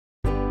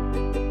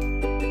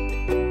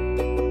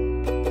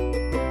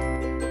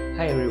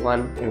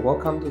everyone, and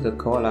welcome to the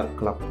Koala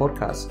Club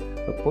podcast,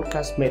 a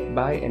podcast made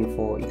by and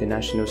for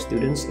international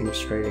students in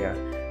Australia.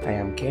 I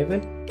am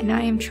Kevin. And I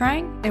am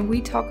Trang, and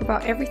we talk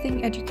about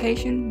everything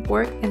education,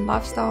 work, and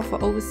lifestyle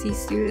for overseas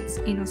students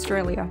in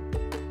Australia.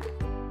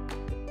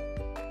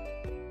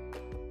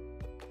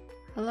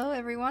 Hello,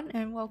 everyone,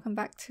 and welcome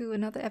back to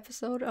another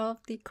episode of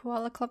the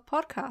Koala Club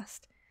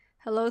podcast.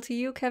 Hello to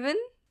you, Kevin.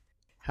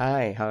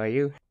 Hi, how are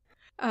you?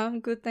 I'm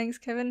good, thanks,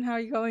 Kevin. How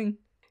are you going?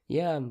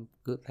 Yeah, I'm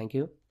good, thank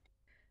you.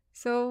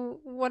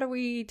 So, what are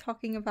we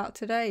talking about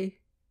today?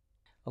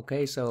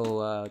 Okay,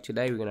 so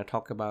today we're going to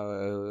talk about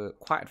a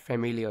quite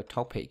familiar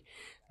topic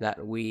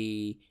that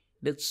we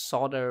did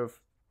sort of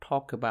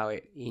talk about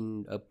it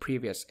in a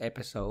previous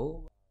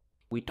episode.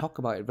 We talked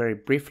about it very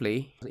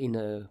briefly in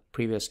a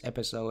previous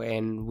episode,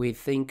 and we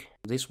think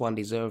this one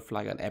deserves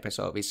like an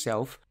episode of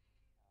itself.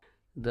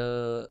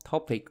 The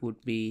topic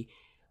would be,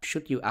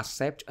 should you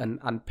accept an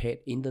unpaid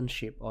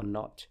internship or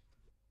not?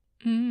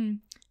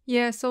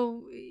 Yeah,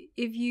 so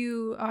if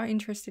you are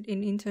interested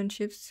in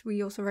internships,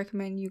 we also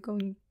recommend you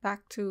going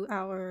back to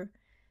our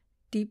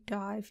deep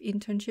dive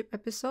internship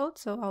episode.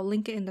 So I'll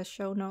link it in the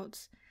show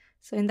notes.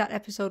 So in that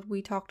episode,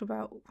 we talked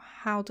about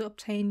how to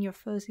obtain your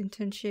first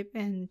internship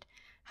and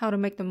how to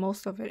make the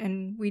most of it.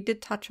 And we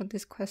did touch on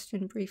this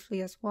question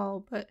briefly as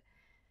well. But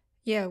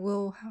yeah,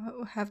 we'll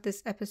have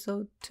this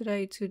episode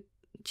today to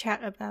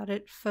chat about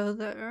it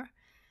further.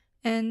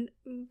 And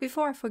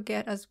before I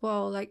forget as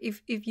well, like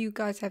if you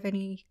guys have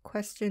any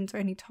questions or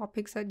any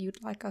topics that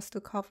you'd like us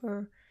to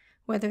cover,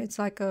 whether it's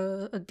like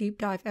a deep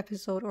dive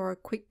episode or a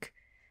quick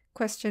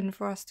question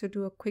for us to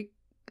do a quick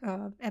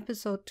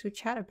episode to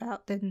chat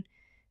about, then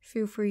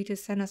feel free to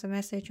send us a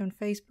message on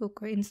Facebook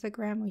or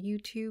Instagram or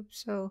YouTube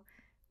so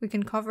we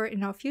can cover it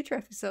in our future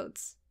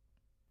episodes.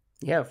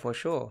 Yeah, for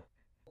sure.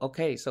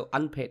 Okay, so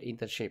unpaid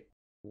internship.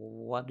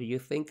 What do you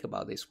think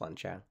about this one,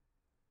 Chang?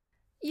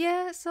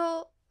 Yeah,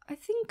 so I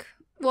think,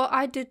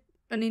 I did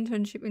an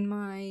internship in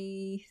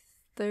my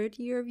third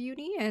year of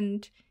uni,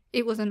 and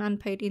it was an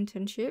unpaid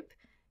internship.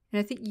 And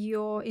I think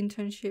your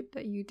internship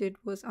that you did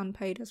was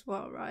unpaid as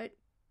well, right?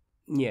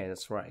 Yeah,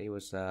 that's right. It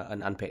was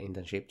an unpaid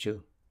internship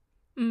too.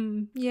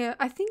 Yeah,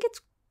 I think it's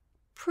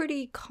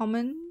pretty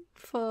common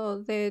for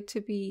there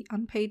to be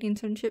unpaid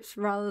internships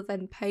rather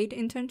than paid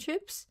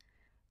internships.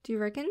 Do you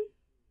reckon?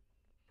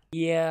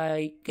 Yeah,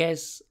 I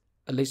guess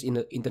at least in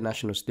the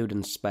international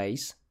student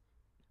space,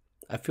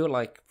 I feel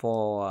like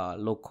for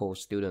local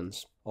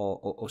students or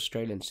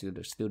Australian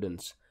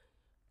students,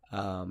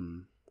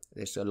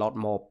 there's a lot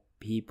more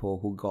people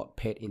who got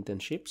paid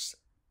internships.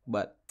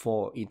 But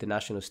for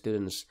international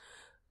students,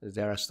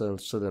 there are still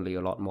certainly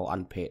a lot more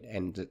unpaid.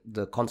 And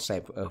the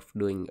concept of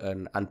doing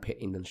an unpaid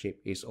internship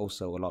is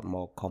also a lot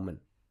more common.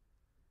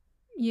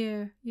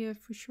 Yeah,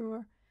 for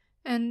sure.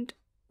 And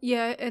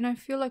I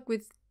feel like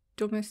with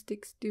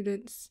domestic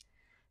students,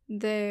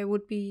 there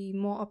would be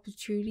more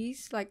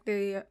opportunities. Like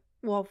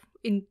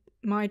in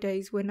my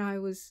days when I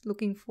was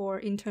looking for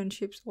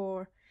internships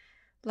or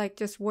like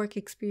just work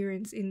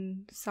experience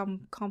in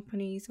some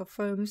companies or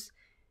firms,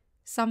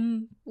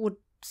 some would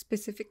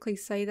specifically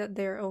say that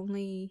they're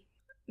only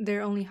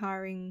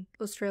hiring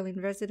Australian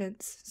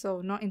residents,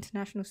 so not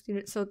international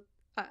students. So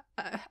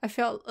I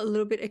felt a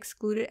little bit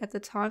excluded at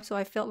the time, so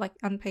I felt like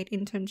unpaid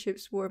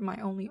internships were my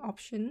only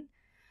option.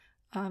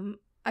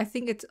 I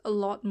think it's a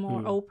lot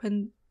more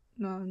open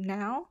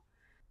now.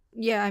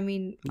 Yeah, I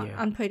mean,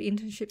 unpaid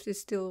internships is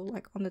still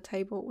like on the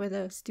table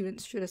whether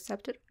students should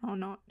accept it or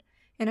not.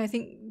 And I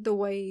think the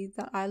way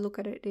that I look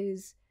at it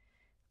is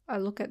I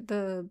look at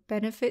the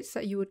benefits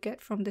that you would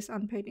get from this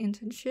unpaid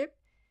internship,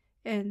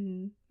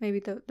 and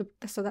maybe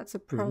so that's the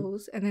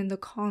pros, and then the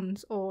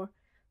cons, or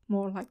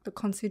more like the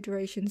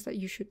considerations that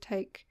you should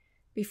take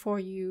before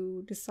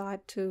you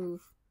decide to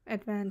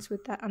advance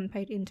with that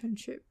unpaid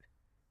internship.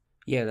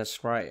 Yeah,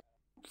 that's right.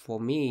 For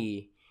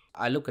me,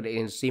 I look at it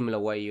in a similar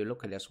way you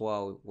look at it as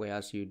well,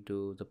 whereas you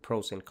do the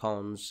pros and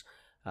cons.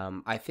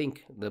 I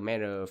think the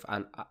matter of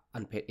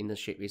unpaid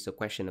internship is a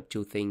question of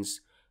two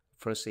things.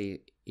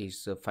 Firstly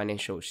is the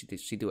financial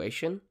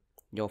situation,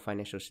 your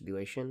financial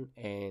situation,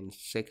 and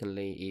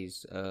secondly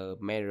is a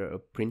matter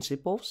of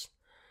principles.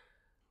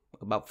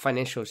 About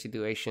financial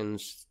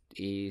situations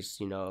is,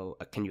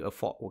 can you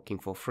afford working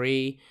for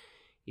free?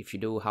 If you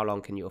do, how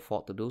long can you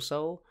afford to do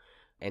so?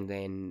 And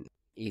then,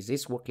 is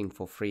this working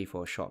for free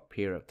for a short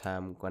period of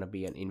time going to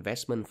be an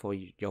investment for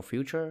your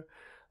future?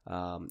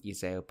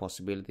 Is there a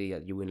possibility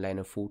that you will land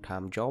a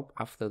full-time job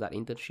after that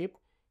internship?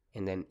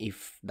 And then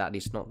if that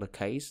is not the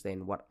case,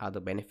 then what other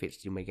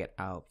benefits you may get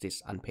out of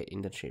this unpaid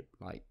internship,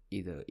 like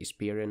either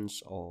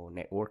experience or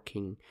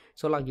networking?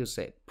 So like you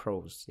said,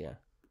 pros, yeah.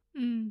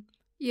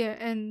 Yeah,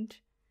 and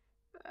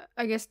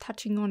I guess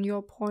touching on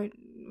your point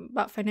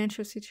about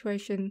financial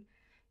situation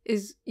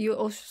is you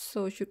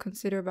also should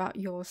consider about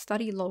your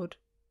study load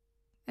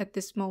at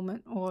this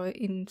moment, or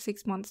in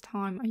 6 months'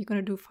 time. Are you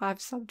going to do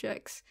 5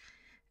 subjects?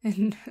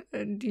 And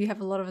do you have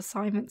a lot of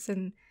assignments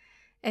and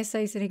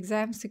essays and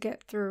exams to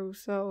get through?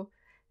 So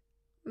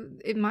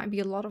it might be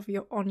a lot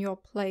on your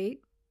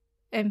plate.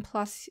 And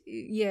plus,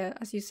 yeah,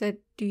 as you said,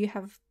 do you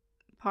have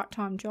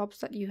part-time jobs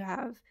that you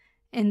have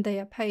and they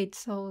are paid,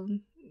 so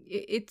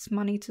it's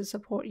money to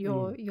support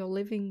your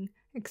living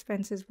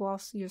expenses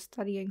whilst you're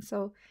studying.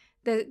 So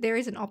there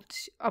is an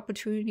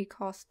opportunity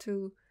cost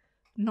to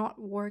not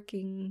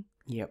working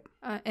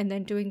and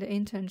then doing the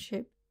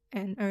internship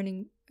and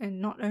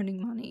not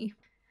earning money.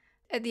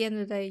 At the end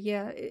of the day,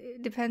 yeah,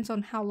 it depends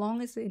on how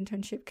long is the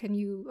internship. Can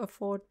you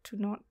afford to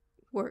not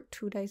work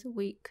 2 days a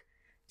week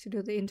to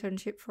do the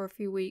internship for a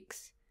few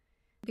weeks?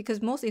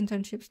 Because most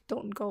internships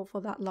don't go for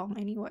that long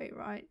anyway,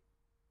 right?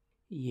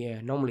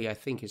 Yeah, normally I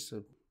think it's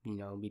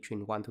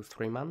between 1 to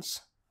 3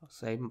 months. I'll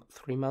say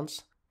 3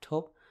 months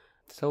top.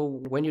 So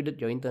when you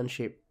did your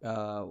internship,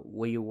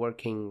 were you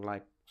working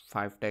like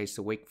 5 days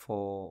a week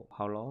for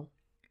how long?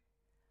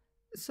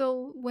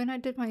 So when I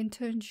did my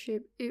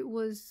internship, it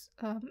was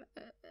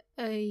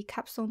a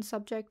capstone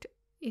subject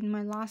in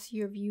my last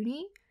year of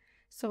uni,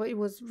 so it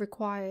was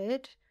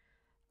required.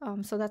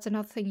 So that's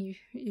another thing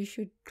you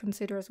should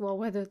consider as well,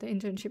 whether the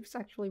internship is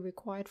actually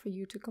required for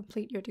you to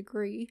complete your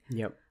degree.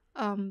 Yep.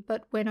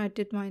 But when I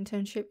did my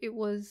internship, it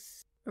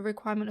was a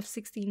requirement of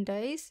 16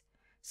 days.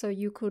 So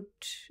you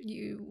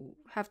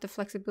have the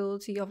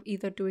flexibility of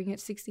either doing it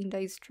 16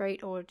 days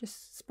straight or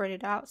just spread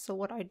it out. So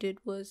what I did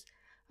was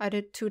I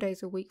did 2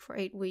 days a week for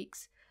 8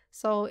 weeks.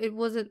 So it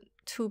wasn't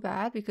too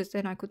bad because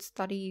then I could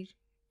study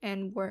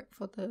and work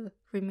for the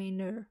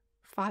remainder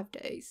 5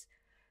 days.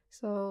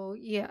 So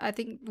yeah, I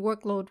think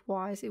workload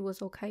wise, it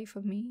was okay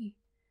for me.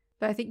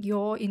 But I think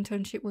your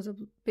internship was a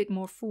bit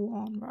more full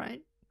on,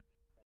 right?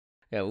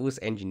 Yeah, it was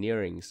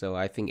engineering, so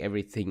I think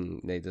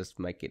everything they just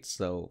make it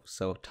so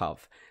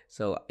tough.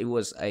 So it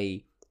was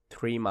a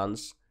 3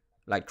 months,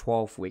 like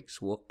 12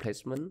 weeks work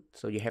placement.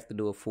 So you have to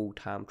do a full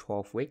time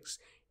 12 weeks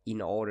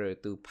in order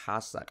to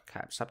pass that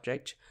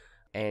subject.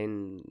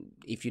 And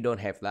if you don't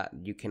have that,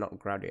 you cannot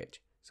graduate.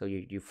 So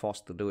you're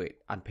forced to do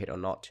it, unpaid or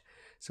not.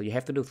 So you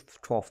have to do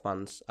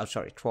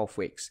 12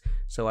 weeks.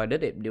 So I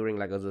did it during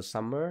like the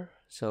summer.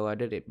 So I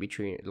did it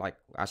between like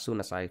as soon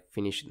as I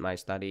finished my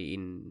study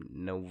in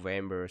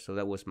November. So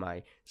that was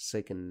my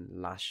second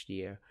last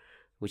year,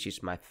 which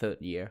is my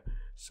third year.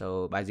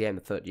 So by the end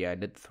of the third year, I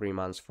did 3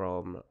 months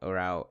from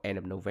around end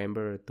of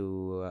November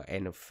to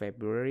end of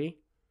February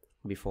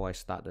before I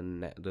started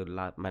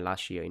my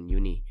last year in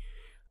uni.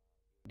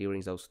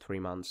 During those 3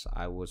 months,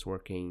 I was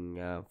working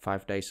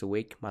 5 days a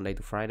week, Monday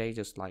to Friday,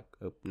 just like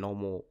a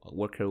normal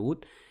worker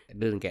would. I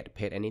didn't get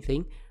paid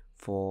anything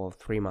for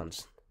 3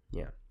 months.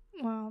 Yeah.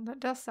 Wow, that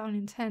does sound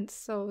intense.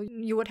 So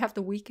you would have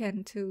the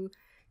weekend to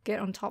get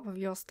on top of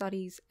your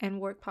studies and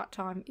work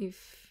part-time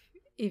if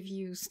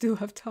you still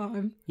have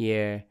time.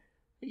 Yeah.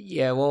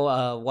 Yeah,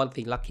 well, one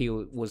thing lucky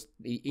was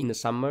in the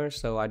summer,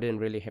 so I didn't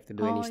really have to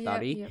do any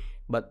study. Yep.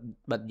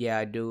 But yeah,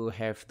 I do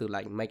have to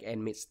like make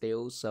end meet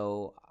still.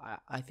 So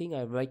I think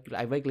I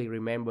vaguely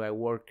remember I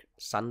worked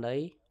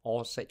Sunday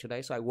or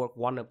Saturday. So I worked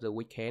one of the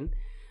weekend,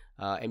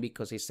 and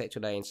because it's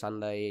Saturday and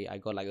Sunday, I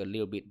got like a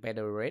little bit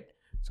better rate.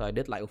 So I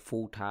did like a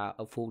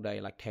full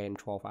day, like 10,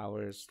 12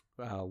 hours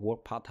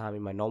work part time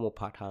in my normal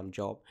part time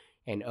job,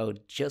 and earn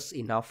just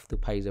enough to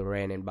pay the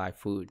rent and buy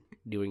food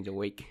during the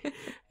week.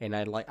 And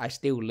I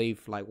still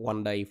leave like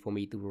one day for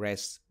me to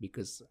rest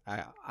because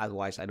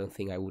otherwise I don't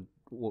think I would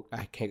work.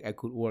 I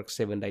could work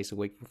 7 days a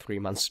week for 3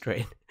 months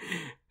straight.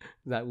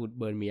 That would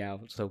burn me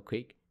out so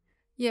quick.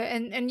 Yeah,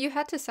 and you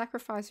had to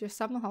sacrifice your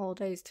summer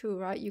holidays too,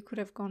 right? You could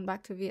have gone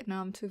back to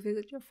Vietnam to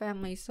visit your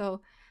family.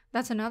 So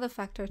that's another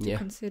factor to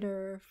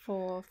consider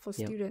for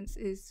students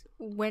is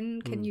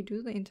when can you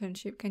do the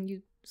internship? Can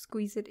you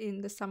squeeze it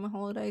in the summer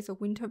holidays or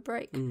winter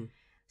break?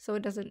 So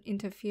it doesn't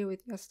interfere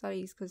with your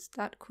studies, because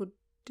that could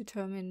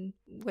determine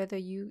whether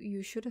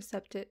you should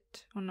accept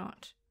it or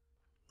not.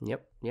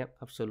 Yep,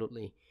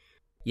 absolutely.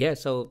 Yeah,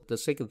 so the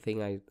second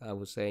thing I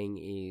was saying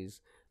is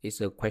it's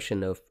a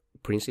question of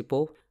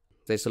principle.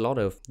 There's a lot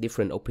of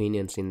different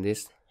opinions in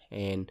this,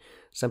 and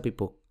some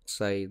people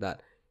say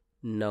that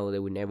no, they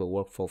will never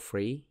work for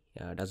free.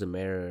 Doesn't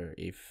matter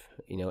if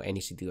any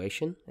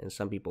situation. And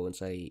some people would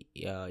say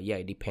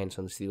it depends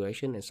on the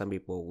situation, and some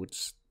people would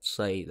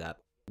say that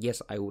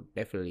yes, I would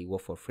definitely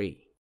work for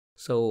free.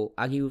 So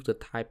are you the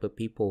type of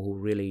people who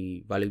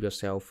really value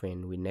yourself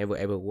and will never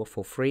ever work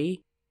for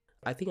free?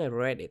 I think I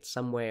read it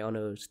somewhere on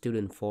a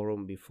student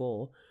forum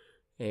before,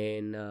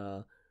 and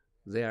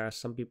there are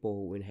some people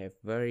who will have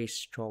very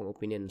strong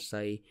opinions,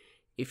 say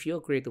if you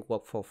agree to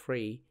work for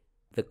free,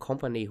 the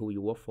company who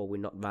you work for will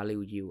not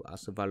value you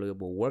as a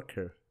valuable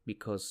worker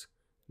because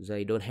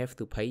they don't have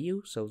to pay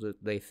you, so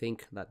that they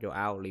think that your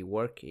hourly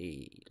work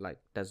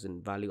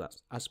doesn't value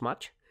as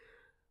much.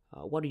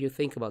 What do you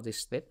think about this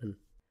statement?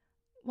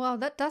 Well,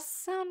 that does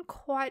sound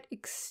quite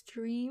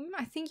extreme.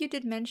 I think you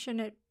did mention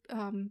it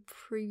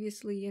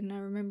previously, and I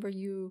remember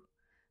you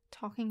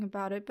talking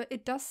about it, but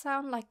it does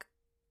sound like,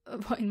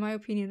 in my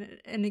opinion,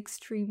 an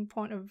extreme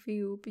point of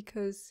view,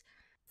 because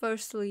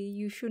firstly,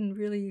 you shouldn't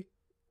really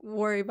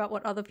worry about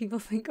what other people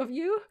think of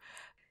you.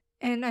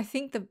 And I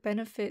think the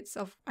benefits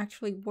of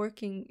actually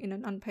working in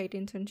an unpaid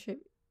internship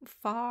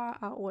far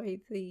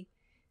outweigh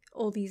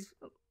all these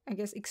I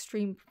guess,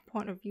 extreme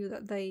point of view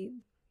that they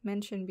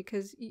mentioned,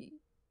 because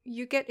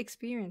you get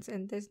experience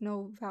and there's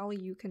no value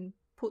you can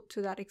put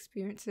to that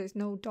experience. There's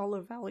no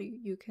dollar value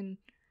you can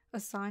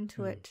assign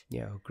to it.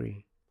 Yeah, I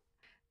agree.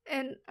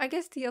 And I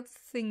guess the other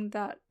thing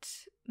that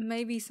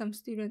maybe some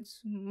students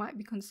might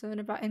be concerned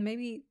about, and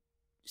maybe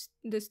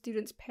the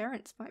students'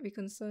 parents might be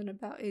concerned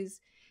about,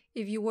 is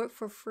if you work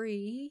for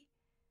free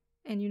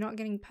and you're not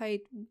getting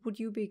paid, would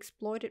you be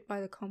exploited by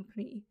the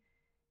company?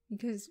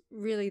 Because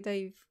really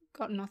they've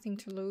got nothing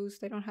to lose.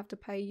 They don't have to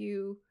pay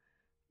you.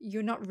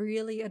 You're not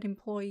really an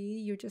employee.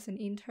 You're just an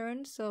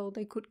intern. So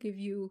they could give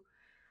you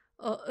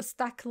a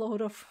stack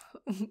load of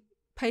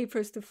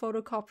papers to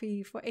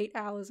photocopy for 8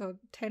 hours or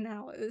 10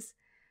 hours.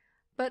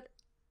 But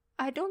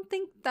I don't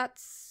think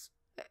that's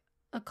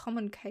a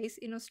common case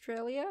in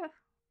Australia.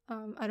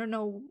 I don't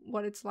know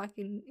what it's like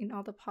in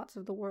other parts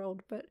of the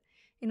world, but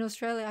in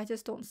Australia, I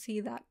just don't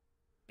see that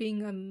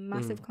being a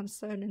massive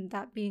concern, and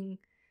that being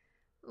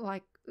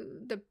like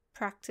the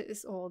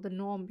practice or the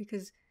norm.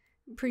 Because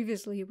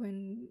previously,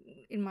 when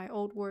in my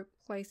old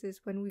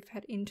workplaces, when we've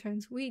had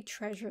interns, we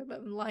treasure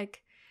them.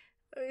 Like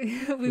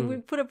we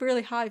put a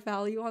really high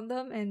value on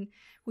them, and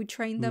we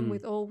train them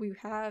with all we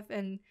have,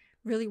 and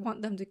really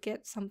want them to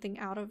get something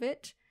out of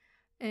it.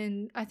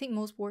 And I think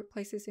most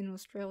workplaces in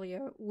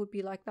Australia would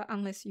be like that,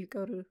 unless you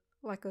go to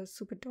like a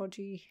super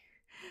dodgy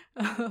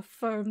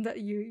firm that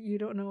you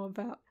don't know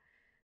about.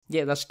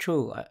 Yeah, that's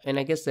true. And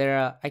I guess there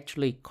are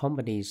actually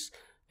companies,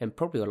 and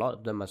probably a lot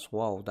of them as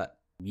well, that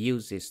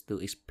use this to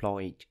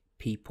exploit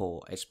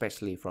people,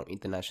 especially from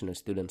international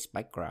students'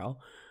 background.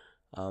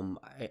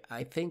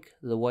 I think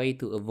the way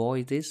to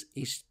avoid this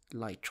is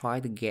like try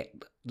to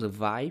get the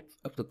vibe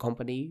of the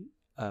company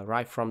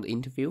right from the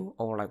interview,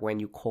 or like when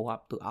you call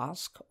up to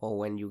ask, or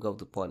when you go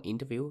for an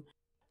interview.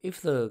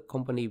 If the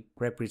company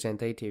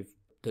representative,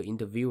 the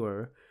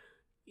interviewer,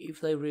 if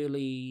they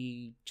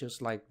really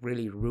just like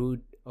really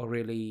rude or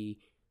really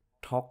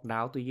talk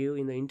down to you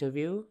in the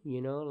interview,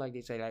 like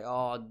they say like,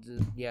 oh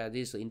yeah,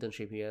 this is an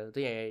internship here,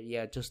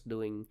 yeah, just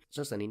an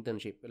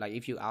internship. Like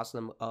if you ask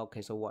them, oh,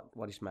 okay, so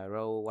what is my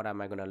role, what am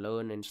I gonna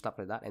learn and stuff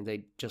like that, and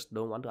they just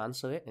don't want to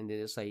answer it, and they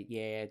just say,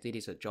 yeah, this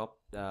is a job,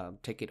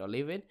 take it or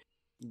leave it,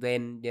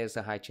 then there's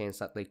a high chance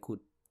that they could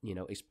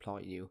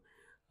exploit you.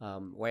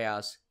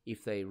 Whereas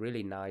if they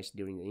really nice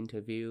during the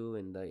interview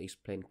and they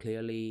explain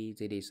clearly,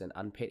 this is an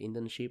unpaid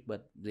internship,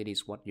 but this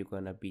is what you're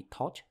gonna be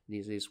taught,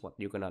 this is what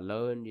you're gonna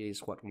learn, this is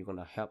what you're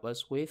gonna help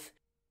us with,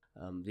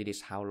 this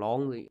is how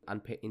long the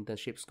unpaid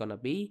internship is gonna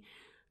be.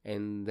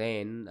 And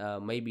then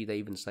maybe they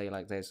even say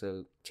like there's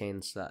a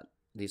chance that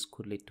this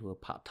could lead to a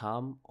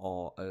part-time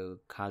or a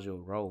casual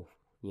role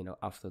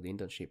after the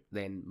internship.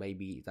 Then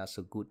maybe that's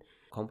a good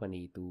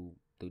company to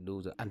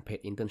do the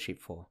unpaid internship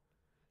for.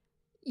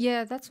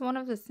 Yeah, that's one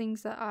of the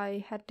things that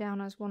I had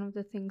down as one of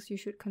the things you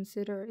should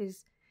consider,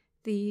 is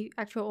the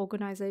actual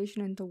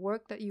organization and the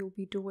work that you'll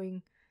be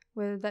doing,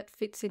 whether that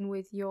fits in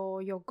with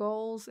your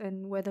goals,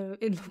 and whether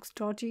it looks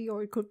dodgy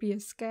or it could be a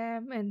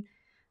scam.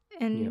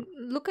 And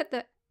look at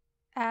the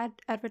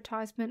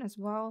advertisement as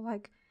well.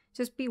 Like,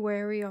 just be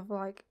wary of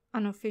like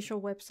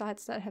unofficial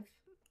websites that have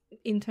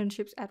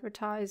internships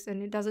advertised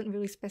and it doesn't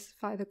really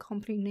specify the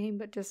company name,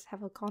 but just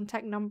have a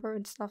contact number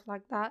and stuff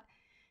like that.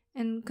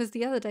 And because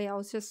the other day I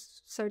was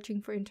just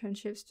searching for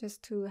internships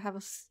just to have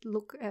a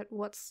look at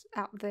what's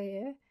out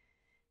there,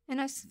 and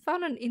I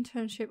found an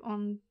internship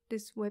on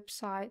this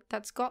website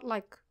that's got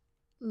like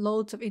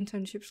loads of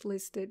internships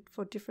listed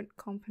for different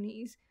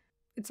companies.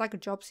 It's like a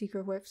job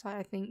seeker website,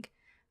 I think.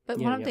 But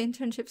one of the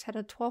internships had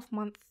a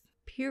 12-month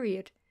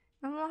period.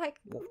 I'm like,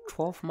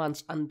 12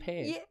 months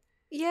unpaid?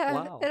 Yeah,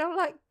 wow. And I'm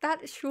like,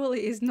 that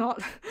surely is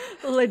not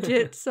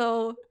legit.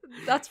 So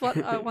that's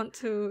what I want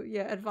to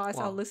advise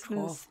our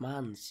listeners 12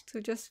 months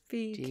to just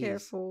be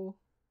careful.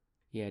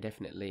 Yeah,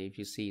 definitely. If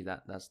you see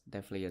that, that's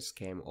definitely a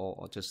scam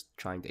or just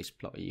trying to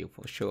exploit you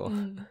for sure.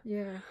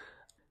 Yeah.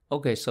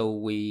 Okay, so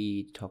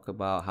we talk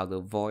about how to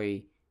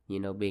avoid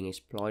being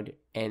exploited,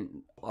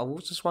 and I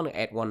just want to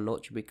add one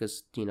note,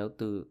 because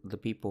to the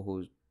people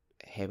who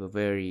have a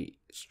very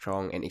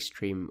strong and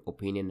extreme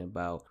opinion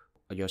about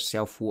your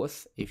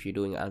self-worth if you're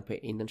doing an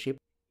unpaid internship,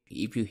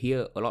 if you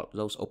hear a lot of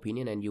those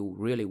opinions and you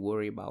really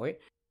worry about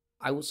it,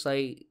 I would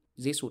say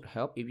this would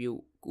help if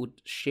you could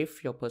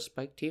shift your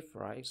perspective,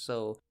 right?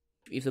 So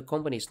if the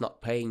company is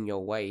not paying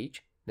your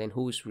wage, then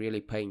who is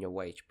really paying your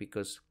wage?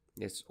 Because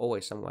there's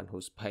always someone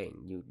who's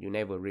paying. You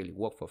never really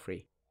work for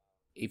free.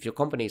 If your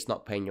company is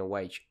not paying your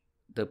wage,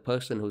 the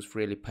person who's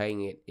really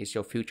paying it is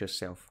your future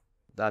self.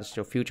 That's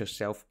your future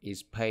self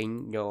is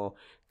paying your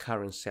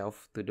current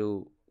self to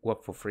do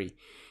work for free,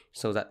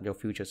 so that your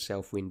future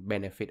self will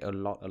benefit a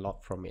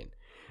lot from it.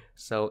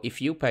 So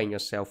if you paying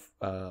yourself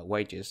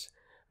wages,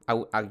 I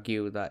would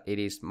argue that it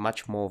is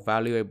much more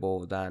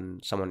valuable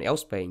than someone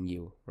else paying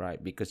you,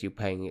 right? Because you're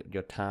paying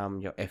your time,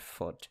 your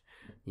effort,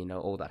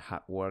 all that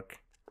hard work.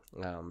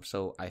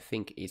 So I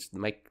think it's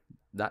make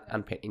that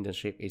unpaid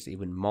internship is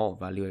even more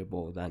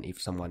valuable than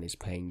if someone is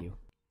paying you.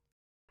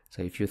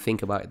 So if you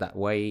think about it that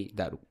way,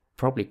 that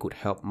probably could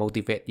help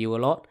motivate you a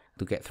lot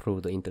to get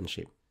through the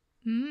internship.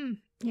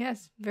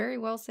 Yes, very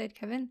well said,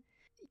 Kevin.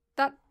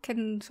 That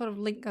can sort of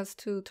link us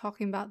to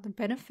talking about the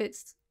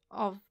benefits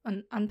of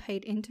an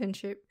unpaid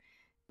internship.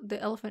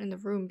 The elephant in the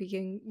room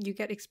being you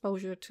get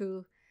exposure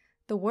to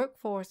the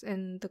workforce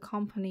and the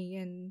company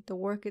and the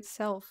work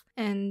itself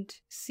and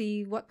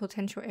see what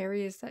potential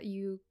areas that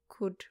you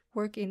could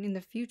work in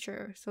the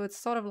future. So it's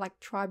sort of like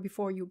try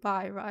before you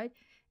buy, right?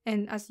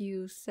 And as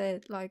you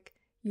said, like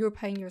you're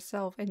paying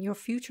yourself and your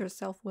future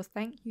self will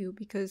thank you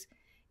because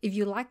if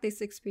you like this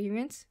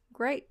experience,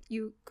 great,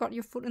 you got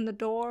your foot in the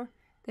door.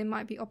 There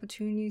might be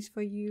opportunities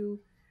for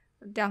you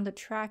down the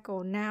track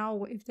or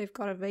now if they've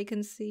got a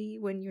vacancy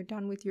when you're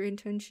done with your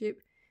internship.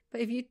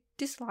 But if you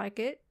dislike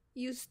it,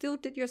 you still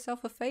did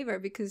yourself a favor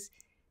because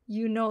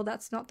you know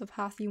that's not the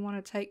path you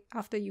want to take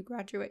after you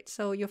graduate.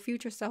 So your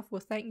future self will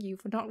thank you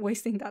for not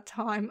wasting that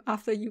time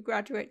after you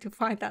graduate to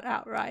find that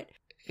out, right?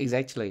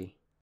 Exactly.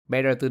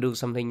 Better to do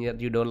something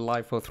that you don't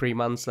like for 3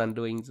 months than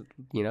doing,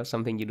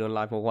 something you don't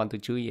like for 1 to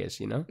 2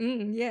 years,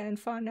 Yeah, and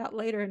find out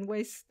later and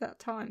waste that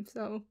time.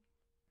 So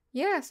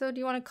yeah, so do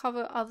you want to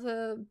cover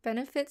other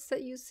benefits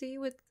that you see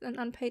with an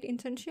unpaid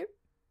internship?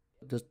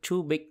 The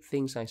two big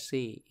things I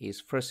see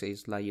is first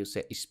is like you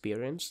said,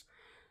 experience.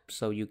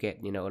 So you get,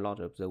 a lot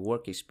of the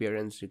work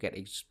experience, you get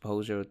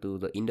exposure to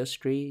the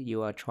industry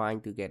you are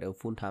trying to get a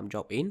full-time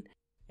job in.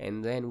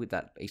 And then with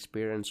that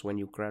experience, when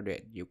you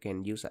graduate, you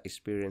can use that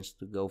experience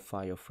to go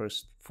find your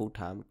first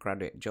full-time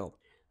graduate job.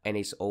 And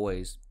it's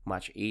always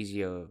much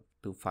easier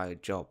to find a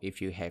job if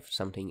you have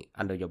something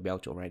under your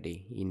belt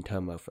already in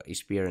terms of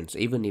experience.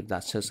 Even if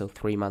that's just a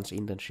 3 months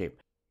internship,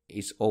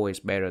 it's always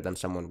better than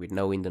someone with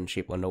no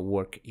internship or no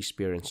work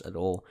experience at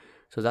all.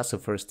 So that's the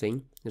first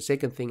thing. The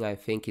second thing I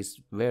think is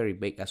very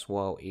big as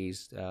well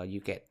is you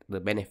get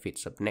the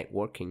benefits of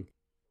networking.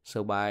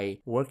 So by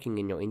working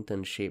in your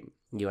internship,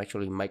 you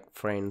actually make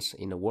friends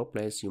in the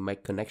workplace, you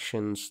make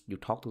connections, you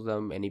talk to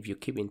them, and if you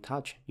keep in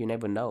touch, you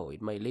never know,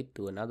 it may lead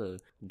to another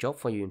job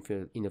for you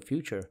in the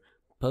future.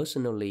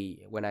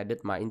 Personally, when I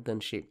did my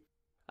internship,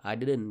 I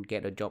didn't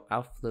get a job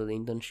after the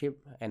internship,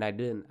 and I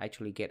didn't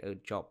actually get a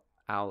job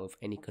out of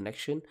any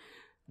connection.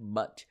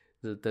 But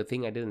the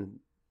thing I didn't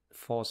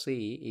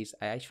foresee is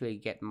I actually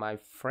get my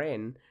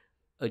friend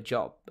a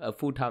job, a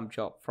full-time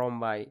job from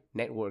my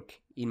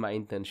network in my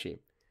internship.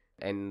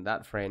 And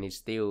that friend is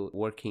still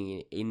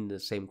working in the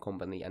same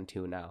company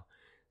until now.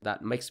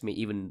 That makes me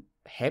even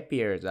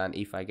happier than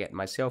if I get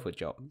myself a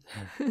job.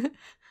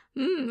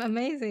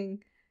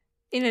 Amazing.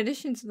 In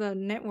addition to the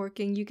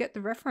networking, you get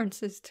the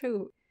references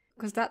too,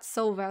 because that's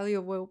so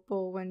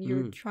valuable when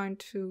you're trying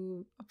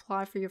to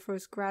apply for your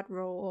first grad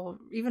role or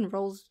even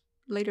roles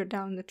later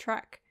down the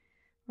track,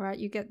 right?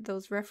 You get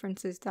those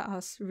references that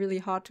are really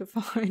hard to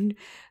find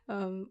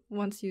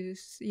once you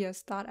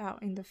start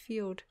out in the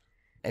field.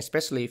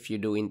 Especially if you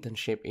do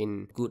internship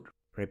in good,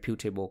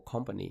 reputable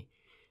company,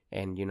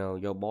 and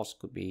your boss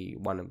could be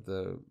one of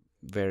the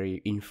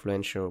very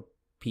influential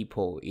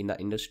people in that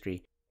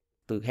industry.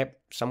 To have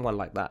someone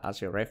like that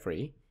as your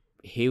referee,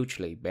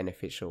 hugely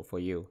beneficial for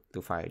you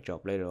to find a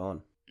job later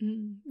on.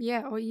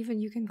 Yeah, or even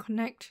you can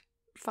connect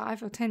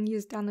 5 or 10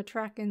 years down the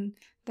track and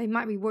they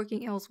might be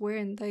working elsewhere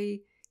and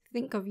they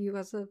think of you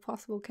as a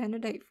possible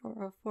candidate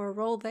for a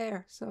role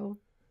there. So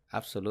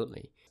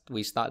absolutely.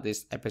 We start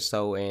this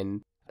episode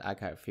and I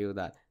kind of feel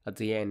that at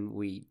the end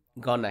we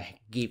gonna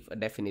give a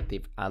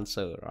definitive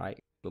answer, right?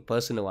 A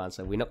personal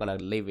answer. We're not gonna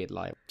leave it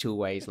like two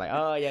ways, like,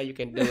 oh yeah, you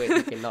can do it,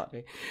 you cannot.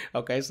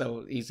 Okay,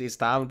 so it's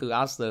time to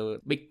ask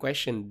the big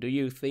question. Do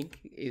you think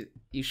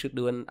you should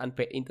do an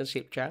unpaid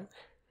internship, Chang?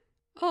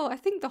 Oh, I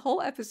think the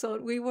whole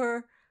episode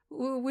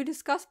we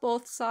discussed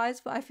both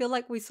sides, but I feel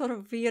like we sort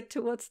of veered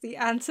towards the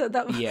answer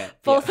that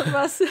both of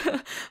us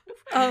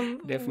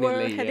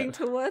were heading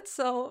towards.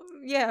 So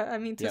yeah, I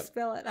mean, to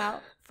spell it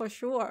out for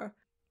sure,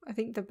 I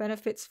think the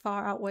benefits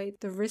far outweigh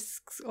the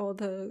risks or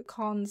the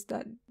cons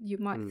that you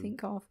might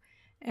think of.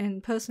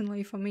 And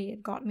personally, for me,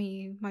 it got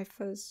me my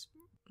first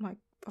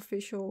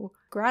official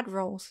grad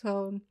role.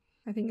 So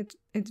I think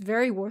it's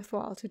very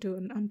worthwhile to do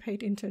an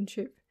unpaid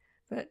internship.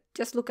 But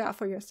just look out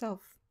for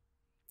yourself.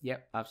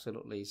 Yep,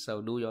 absolutely.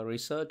 So do your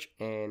research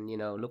and,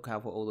 look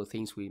out for all the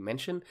things we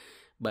mentioned.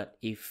 But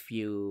if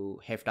you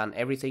have done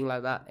everything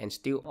like that and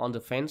still on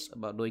the fence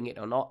about doing it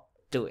or not,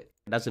 do it.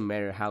 It doesn't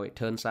matter how it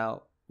turns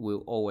out,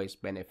 will always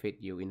benefit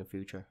you in the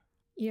future.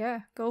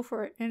 Yeah, go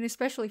for it. And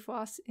especially for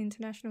us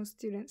international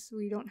students,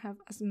 we don't have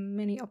as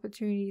many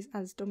opportunities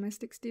as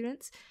domestic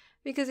students.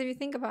 Because if you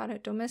think about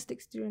it,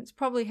 domestic students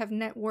probably have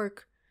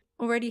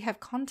already have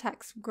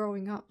contacts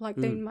growing up. Like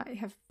they might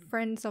have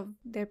friends of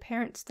their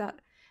parents that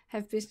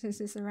have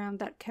businesses around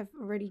that have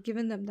already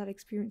given them that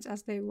experience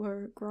as they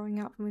were growing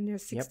up when they're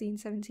 16,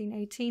 17,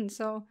 18.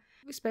 So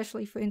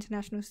especially for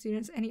international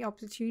students, any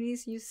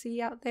opportunities you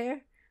see out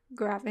there,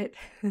 grab it.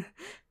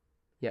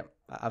 Yep,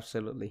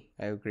 absolutely.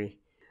 I agree.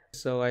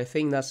 So I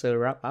think that's a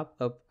wrap up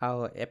of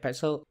our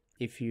episode.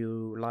 If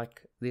you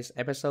like this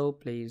episode,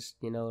 please,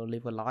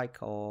 leave a like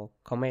or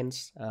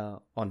comments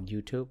on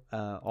YouTube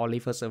or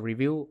leave us a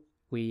review.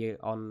 We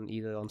on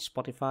either on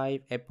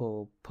Spotify,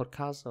 Apple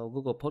Podcasts or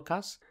Google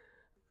Podcasts.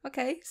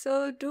 Okay,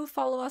 so do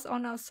follow us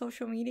on our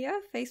social media,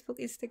 Facebook,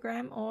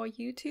 Instagram, or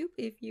YouTube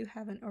if you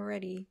haven't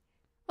already.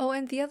 Oh,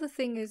 and the other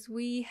thing is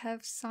we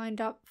have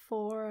signed up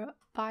for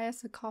Buy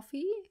Us a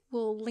Coffee.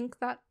 We'll link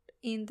that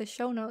in the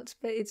show notes,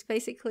 but it's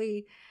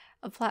basically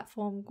a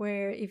platform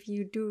where if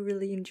you do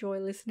really enjoy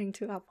listening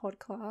to our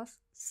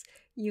podcasts,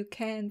 you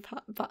can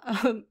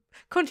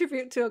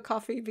contribute to a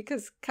coffee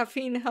because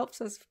caffeine helps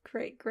us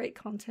create great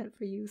content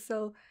for you.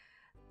 So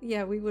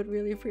yeah, we would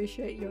really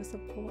appreciate your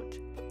support.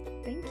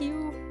 Thank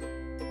you.